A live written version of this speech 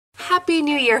Happy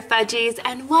New Year, Fudgies,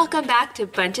 and welcome back to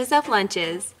Bunches of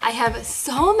Lunches. I have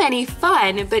so many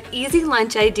fun but easy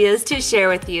lunch ideas to share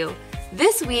with you.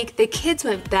 This week, the kids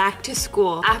went back to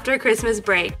school after Christmas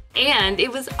break, and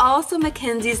it was also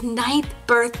Mackenzie's 9th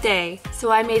birthday, so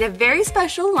I made a very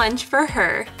special lunch for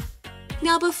her.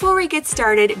 Now before we get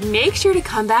started, make sure to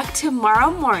come back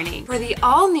tomorrow morning for the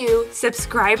all-new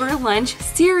Subscriber Lunch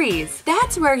series.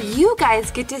 That's where you guys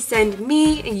get to send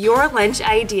me your lunch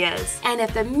ideas. And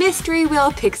if the mystery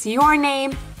wheel picks your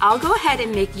name, I'll go ahead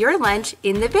and make your lunch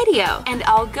in the video. And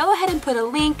I'll go ahead and put a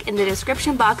link in the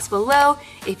description box below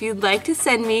if you'd like to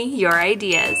send me your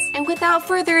ideas. And without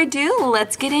further ado,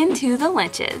 let's get into the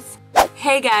lunches.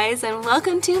 Hey guys, and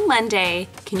welcome to Monday.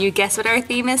 Can you guess what our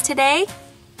theme is today?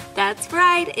 That's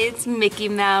right, it's Mickey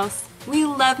Mouse. We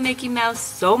love Mickey Mouse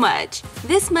so much.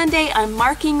 This Monday, I'm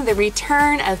marking the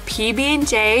return of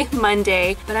PB&J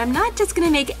Monday, but I'm not just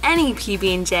gonna make any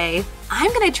PB&J.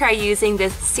 I'm gonna try using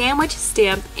this sandwich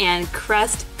stamp and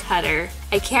crust cutter.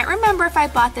 I can't remember if I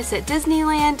bought this at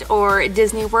Disneyland or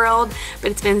Disney World,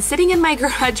 but it's been sitting in my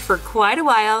garage for quite a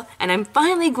while, and I'm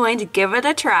finally going to give it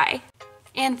a try.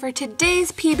 And for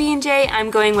today's PB&J,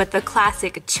 I'm going with the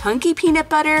classic chunky peanut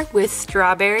butter with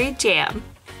strawberry jam.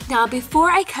 Now before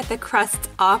I cut the crust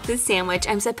off the sandwich,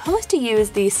 I'm supposed to use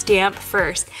the stamp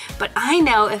first, but I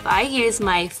know if I use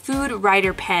my food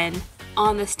writer pen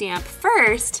on the stamp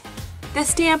first, the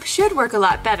stamp should work a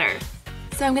lot better.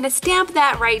 So I'm gonna stamp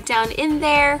that right down in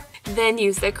there, then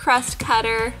use the crust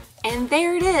cutter, and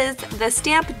there it is. The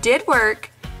stamp did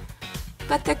work,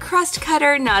 but the crust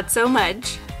cutter not so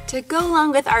much. To go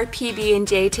along with our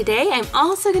PB&J today, I'm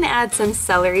also going to add some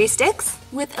celery sticks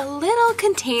with a little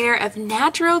container of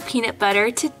natural peanut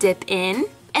butter to dip in.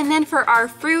 And then for our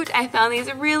fruit, I found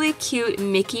these really cute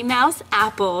Mickey Mouse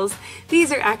apples.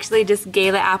 These are actually just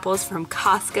Gala apples from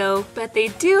Costco, but they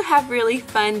do have really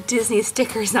fun Disney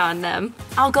stickers on them.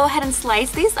 I'll go ahead and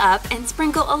slice these up and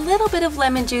sprinkle a little bit of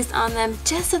lemon juice on them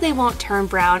just so they won't turn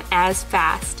brown as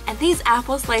fast. And these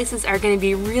apple slices are going to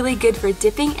be really good for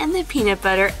dipping in the peanut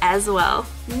butter as well.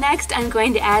 Next, I'm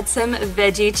going to add some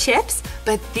veggie chips,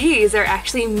 but these are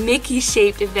actually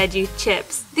Mickey-shaped veggie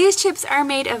chips. These chips are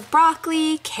made of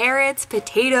broccoli, carrots,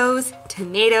 potatoes,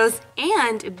 tomatoes,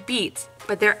 and beets,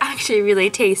 but they're actually really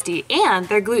tasty, and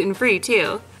they're gluten-free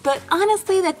too. But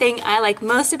honestly, the thing I like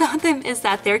most about them is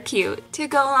that they're cute. To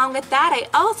go along with that, I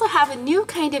also have a new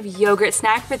kind of yogurt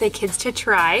snack for the kids to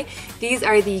try. These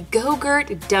are the Go-Gurt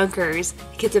Dunkers.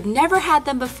 The kids have never had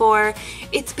them before.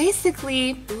 It's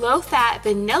basically low-fat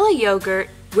vanilla yogurt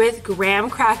with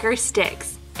graham cracker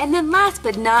sticks. And then last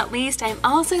but not least, I'm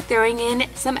also throwing in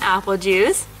some apple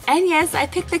juice. And yes, I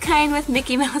picked the kind with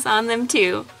Mickey Mouse on them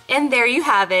too. And there you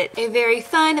have it, a very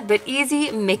fun but easy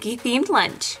Mickey-themed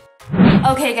lunch.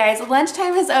 Okay guys,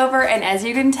 lunchtime is over, and as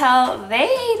you can tell, they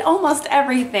ate almost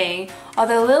everything.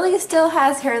 Although Lily still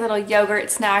has her little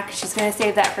yogurt snack, she's gonna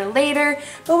save that for later.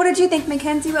 But what did you think,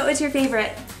 Mackenzie? What was your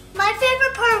favorite? My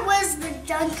favorite part was the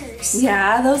Dunkers.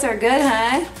 Yeah, those are good,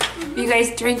 huh? You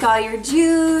guys drink all your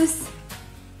juice,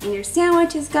 and your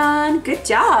sandwich is gone. Good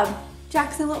job.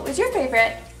 Jackson, what was your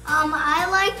favorite? I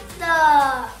liked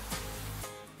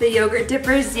the yogurt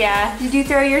dippers, yeah. Did you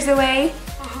throw yours away?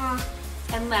 Uh-huh.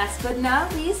 And last but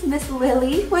not least, Miss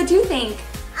Lily, what'd you think?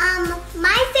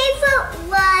 My favorite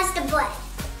was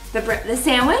the bread. The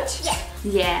sandwich? Yeah.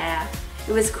 Yeah.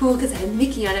 It was cool because it had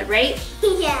Mickey on it, right?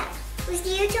 Yeah. We'll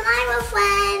see you tomorrow,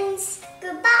 friends.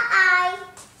 Goodbye.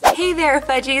 Hey there,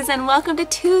 Fudgies, and welcome to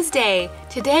Tuesday.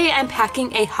 Today I'm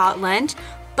packing a hot lunch,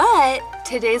 but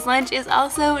today's lunch is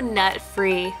also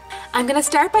nut-free. I'm gonna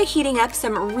start by heating up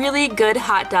some really good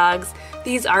hot dogs.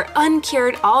 These are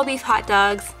uncured all-beef hot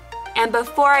dogs. And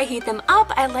before I heat them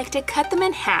up, I like to cut them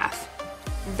in half.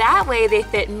 That way they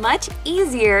fit much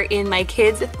easier in my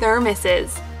kids'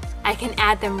 thermoses. I can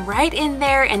add them right in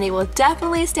there and they will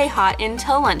definitely stay hot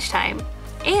until lunchtime.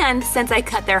 And since I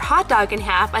cut their hot dog in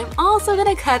half, I'm also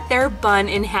gonna cut their bun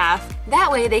in half. That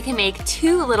way they can make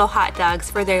 2 little hot dogs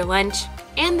for their lunch.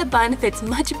 And the bun fits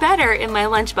much better in my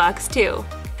lunchbox too.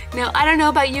 Now, I don't know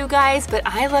about you guys, but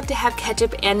I love to have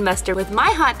ketchup and mustard with my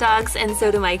hot dogs, and so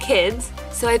do my kids.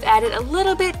 So I've added a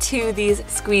little bit to these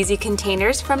squeezy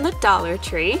containers from the Dollar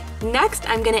Tree. Next,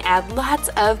 I'm gonna add lots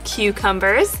of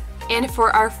cucumbers. And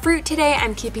for our fruit today,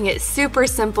 I'm keeping it super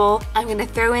simple. I'm gonna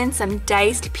throw in some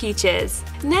diced peaches.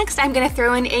 Next, I'm gonna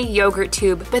throw in a yogurt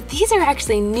tube, but these are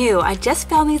actually new. I just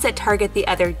found these at Target the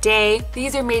other day.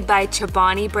 These are made by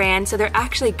Chobani brand, so they're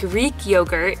actually Greek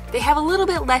yogurt. They have a little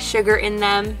bit less sugar in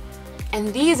them,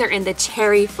 and these are in the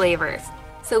cherry flavor.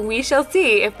 So we shall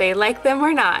see if they like them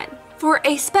or not. For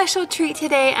a special treat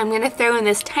today, I'm gonna throw in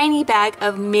this tiny bag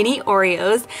of mini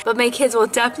Oreos, but my kids will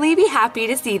definitely be happy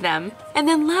to see them. And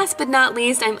then last but not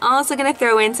least, I'm also gonna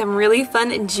throw in some really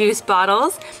fun juice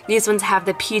bottles. These ones have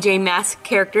the PJ Masks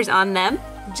characters on them.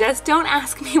 Just don't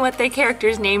ask me what their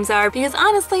characters' names are because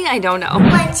honestly, I don't know.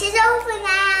 Lunch is over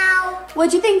now.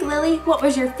 What'd you think, Lily? What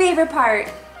was your favorite part?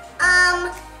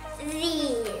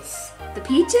 These. The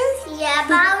peaches? Yeah,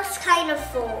 but I was kind of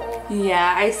full.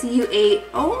 Yeah, I see you ate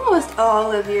almost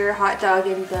all of your hot dog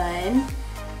and bun.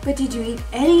 But did you eat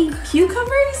any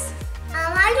cucumbers?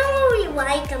 I don't really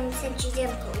like them since you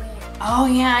didn't put ranch. Oh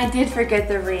yeah, I did forget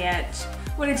the ranch.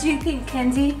 What did you think,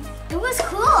 Kenzie? It was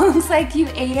cool. Looks like you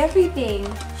ate everything.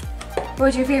 What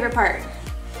was your favorite part?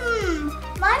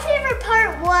 My favorite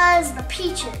part was the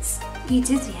peaches.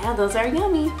 Peaches, yeah, those are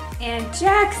yummy. And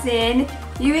Jackson,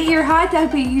 you ate your hot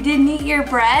dog, but you didn't eat your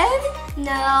bread?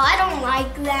 No, I don't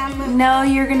like them. No,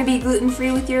 you're gonna be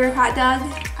gluten-free with your hot dog?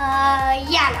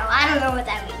 Yeah, no, I don't know what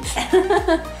that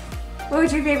means. What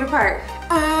was your favorite part?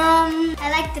 I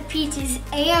like the peaches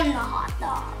and the hot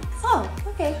dogs. Oh,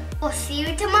 okay. We'll see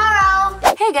you tomorrow.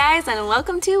 Hey guys, and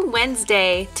welcome to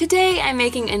Wednesday. Today I'm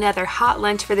making another hot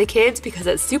lunch for the kids because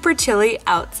it's super chilly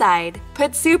outside.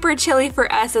 But super chilly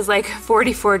for us is like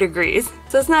 44 degrees,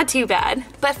 so it's not too bad.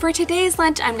 But for today's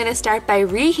lunch, I'm gonna start by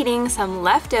reheating some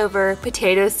leftover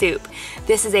potato soup.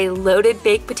 This is a loaded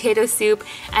baked potato soup.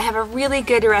 I have a really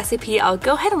good recipe. I'll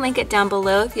go ahead and link it down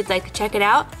below if you'd like to check it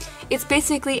out. It's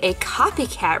basically a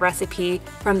copycat recipe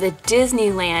from the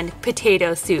Disneyland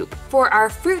potato soup. For our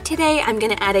fruit today, I'm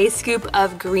gonna add a scoop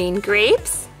of green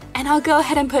grapes, and I'll go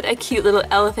ahead and put a cute little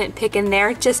elephant pick in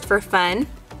there just for fun.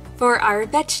 For our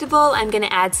vegetable, I'm gonna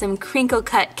add some crinkle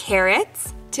cut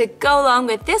carrots. To go along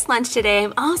with this lunch today,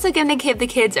 I'm also gonna give the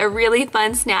kids a really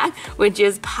fun snack, which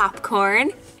is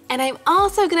popcorn. And I'm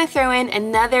also gonna throw in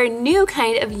another new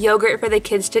kind of yogurt for the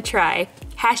kids to try.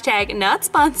 Hashtag not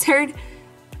sponsored.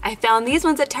 I found these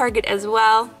ones at Target as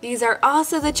well. These are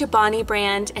also the Chobani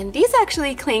brand, and these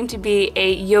actually claim to be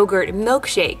a yogurt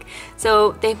milkshake.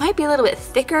 So they might be a little bit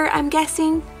thicker, I'm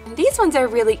guessing. And these ones are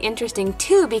really interesting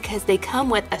too because they come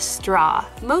with a straw.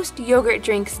 Most yogurt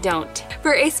drinks don't.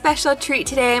 For a special treat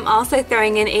today, I'm also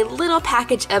throwing in a little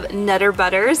package of Nutter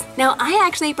Butters. Now, I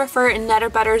actually prefer Nutter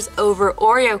Butters over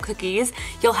Oreo cookies.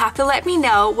 You'll have to let me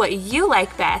know what you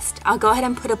like best. I'll go ahead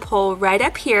and put a poll right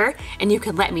up here, and you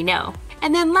can let me know.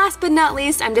 And then last but not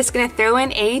least, I'm just gonna throw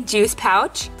in a juice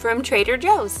pouch from Trader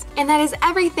Joe's. And that is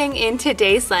everything in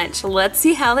today's lunch. Let's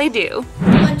see how they do.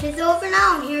 Lunch is over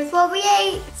now, and here's what we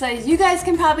ate. So as you guys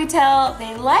can probably tell,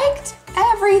 they liked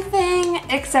everything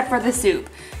except for the soup.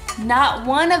 Not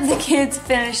one of the kids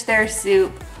finished their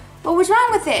soup. What was wrong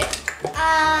with it?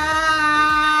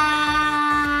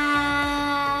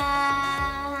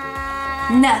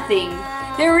 Nothing.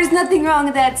 There was nothing wrong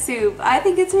with that soup. I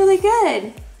think it's really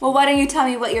good. Well, why don't you tell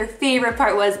me what your favorite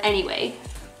part was anyway?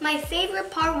 My favorite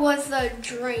part was the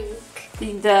drink.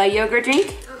 The yogurt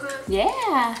drink? Uh-huh.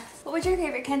 Yeah. What was your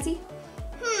favorite, Kenzie?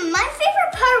 My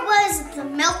favorite part was the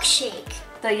milkshake.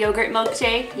 The yogurt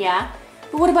milkshake, yeah.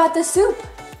 But what about the soup?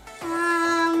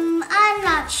 I'm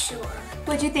not sure.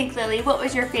 What'd you think, Lily? What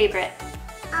was your favorite?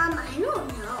 I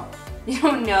don't know. You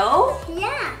don't know?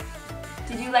 Yeah.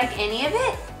 Did you like any of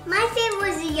it? My favorite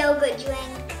was the yogurt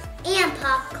drink and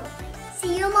popcorn.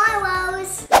 See you tomorrow.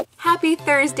 Happy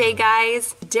Thursday,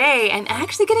 guys. Today, I'm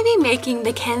actually gonna be making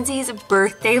Mackenzie's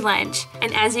birthday lunch.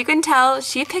 And as you can tell,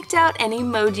 she picked out an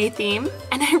emoji theme.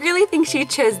 And I really think she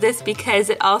chose this because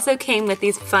it also came with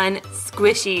these fun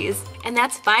squishies. And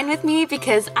that's fine with me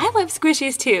because I love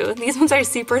squishies too. These ones are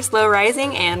super slow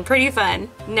rising and pretty fun.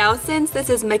 Now, since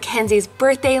this is Mackenzie's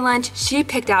birthday lunch, she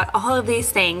picked out all of these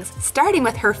things, starting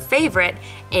with her favorite,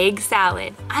 egg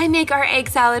salad. I make our egg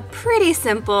salad pretty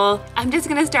simple. I'm just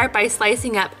gonna start by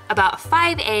slicing up about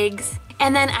 5 eggs,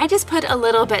 and then I just put a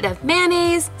little bit of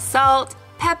mayonnaise, salt,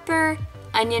 pepper,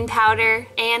 onion powder,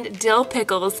 and dill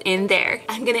pickles in there.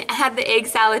 I'm gonna add the egg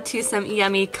salad to some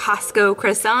yummy Costco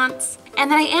croissants. And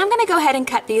then I am gonna go ahead and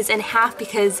cut these in half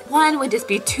because one would just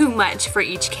be too much for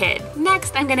each kid.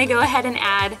 Next, I'm gonna go ahead and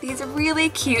add these really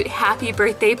cute happy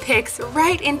birthday pics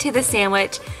right into the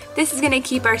sandwich. This is gonna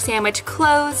keep our sandwich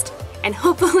closed, and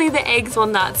hopefully the eggs will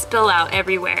not spill out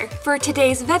everywhere. For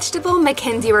today's vegetable,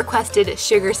 Mackenzie requested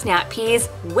sugar snap peas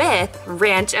with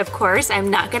ranch, of course.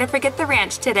 I'm not gonna forget the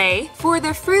ranch today. For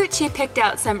the fruit, she picked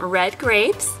out some red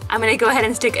grapes. I'm gonna go ahead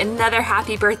and stick another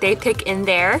happy birthday pic in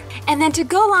there. And then to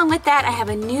go along with that, I have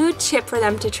a new chip for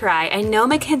them to try. I know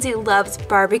Mackenzie loves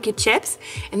barbecue chips,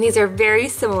 and these are very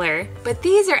similar, but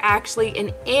these are actually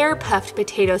an air puffed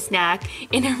potato snack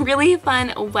in a really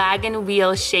fun wagon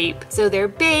wheel shape. So they're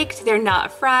baked, they're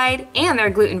not fried, and they're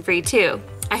gluten-free too.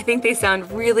 I think they sound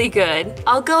really good.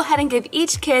 I'll go ahead and give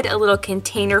each kid a little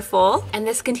container full, and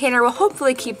this container will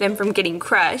hopefully keep them from getting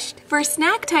crushed. For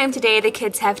snack time today, the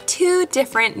kids have 2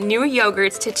 different new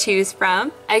yogurts to choose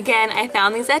from. Again, I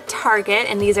found these at Target,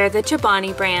 and these are the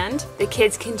Chobani brand. The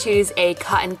kids can choose a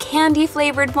cotton candy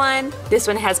flavored one. This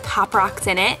one has Pop Rocks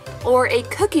in it, or a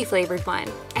cookie flavored one.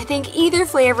 I think either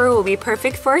flavor will be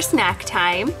perfect for snack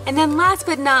time. And then last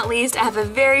but not least, I have a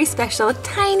very special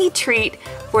tiny treat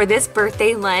for this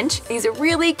birthday lunch. These are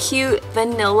really cute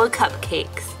vanilla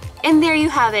cupcakes. And there you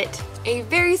have it, a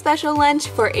very special lunch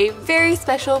for a very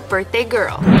special birthday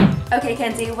girl. Okay,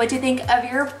 Kenzie, what'd you think of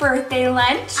your birthday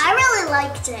lunch? I really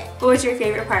liked it. What was your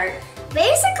favorite part?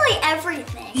 Basically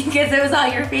everything. Because it was all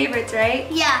your favorites,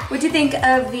 right? Yeah. What'd you think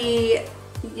of the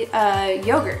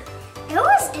yogurt? It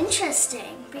was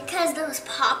interesting because there was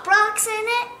Pop Rocks in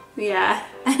it. Yeah,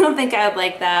 I don't think I would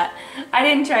like that. I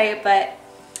didn't try it, but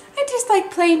I just like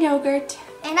plain yogurt.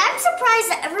 And I'm surprised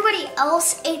that everybody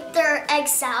else ate their egg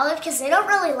salad because they don't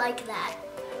really like that.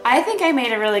 I think I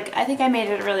made it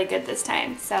really good this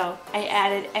time. So I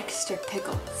added extra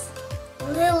pickles.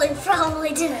 Lily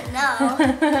probably didn't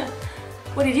know.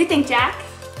 What did you think, Jack?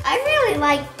 I really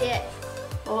liked it.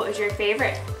 What was your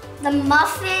favorite? The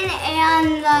muffin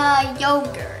and the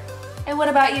yogurt. And what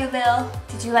about you, Lil?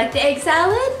 Did you like the egg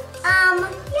salad?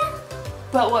 Yeah.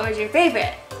 But what was your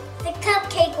favorite? The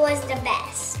cupcake was the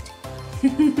best.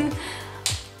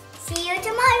 See you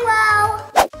tomorrow.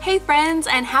 Hey friends,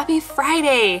 and happy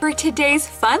Friday! For today's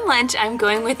fun lunch, I'm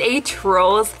going with a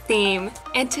Trolls theme.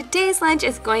 And today's lunch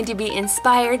is going to be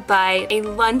inspired by a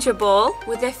Lunchable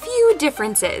with a few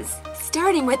differences.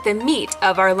 Starting with the meat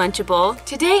of our Lunchable,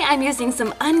 today I'm using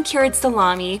some uncured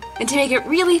salami, and to make it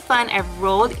really fun, I've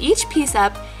rolled each piece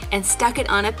up and stuck it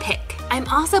on a pick. I'm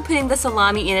also putting the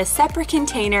salami in a separate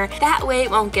container, that way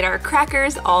it won't get our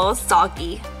crackers all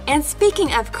soggy. And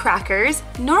speaking of crackers,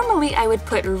 normally I would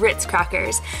put Ritz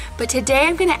crackers, but today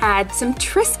I'm gonna add some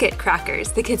Triscuit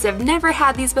crackers. The kids have never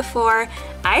had these before.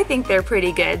 I think they're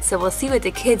pretty good, so we'll see what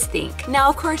the kids think. Now,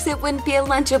 of course, it wouldn't be a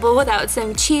Lunchable without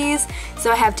some cheese,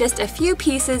 so I have just a few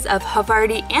pieces of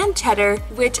Havarti and cheddar,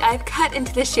 which I've cut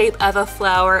into the shape of a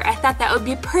flower. I thought that would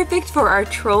be perfect for our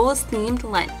Trolls themed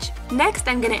lunch. Next,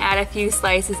 I'm gonna add a few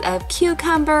slices of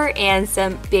cucumber and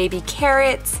some baby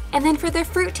carrots. And then for the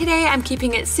fruit today, I'm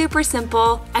keeping it super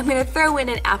simple. I'm gonna throw in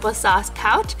an applesauce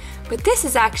pouch, but this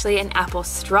is actually an apple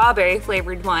strawberry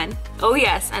flavored one. Oh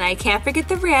yes, and I can't forget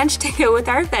the ranch to go with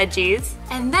our veggies.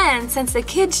 And then, since the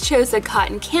kids chose the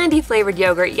cotton candy flavored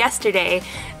yogurt yesterday,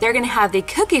 they're gonna have the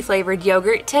cookie flavored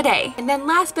yogurt today. And then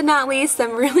last but not least,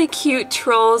 some really cute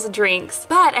Trolls drinks.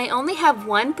 But I only have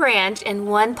one branch and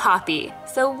one poppy,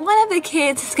 so one of the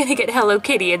kids is gonna get Hello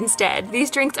Kitty instead.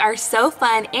 These drinks are so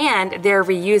fun and they're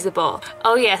reusable.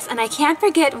 Oh yes, and I can't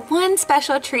forget one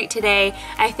special treat today.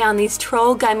 I found these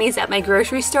Troll gummies at my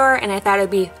grocery store, and I thought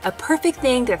it'd be a perfect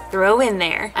thing to throw in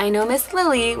there. I know Miss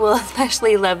Lily will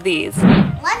especially love these.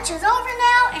 Lunch is over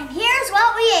now, and here's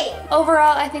what we ate.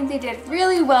 Overall, I think they did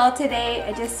really well today.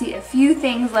 I just see a few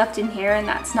things left in here, and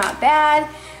that's not bad.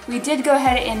 We did go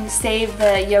ahead and save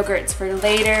the yogurts for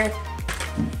later.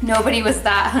 Nobody was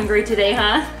that hungry today,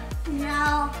 huh?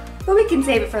 No. But we can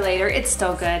save it for later. It's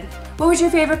still good. What was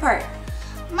your favorite part?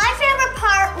 My favorite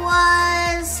part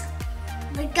was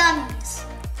the gummies.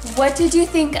 What did you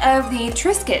think of the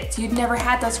Triscuits? You'd never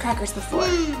had those crackers before.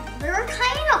 They were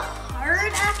kind of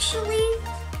hard, actually.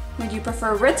 Would you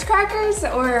prefer Ritz crackers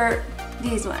or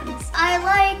these ones? I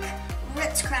like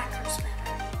Ritz crackers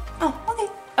better. Oh, okay.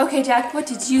 Okay, Jack, what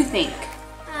did you think?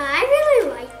 I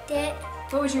really liked it.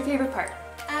 What was your favorite part?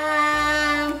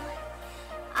 I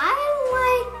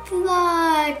like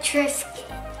the Triscuit.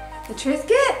 The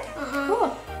Triscuit?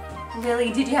 Cool.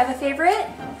 Lily, did you have a favorite?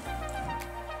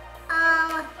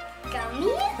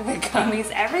 Gummies? The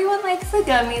gummies. Everyone likes the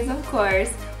gummies, of course.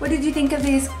 What did you think of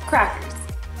these crackers?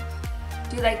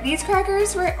 Do you like these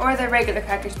crackers or the regular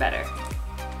crackers better?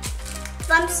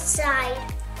 Thumbs side.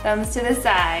 Thumbs to the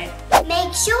side.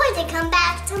 Make sure to come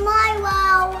back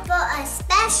tomorrow for a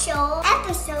special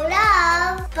episode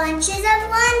of Bunches of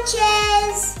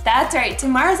Lunches. That's right.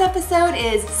 Tomorrow's episode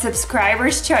is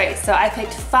Subscriber's Choice. So I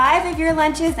picked 5 of your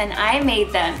lunches and I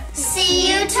made them. See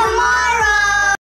you tomorrow.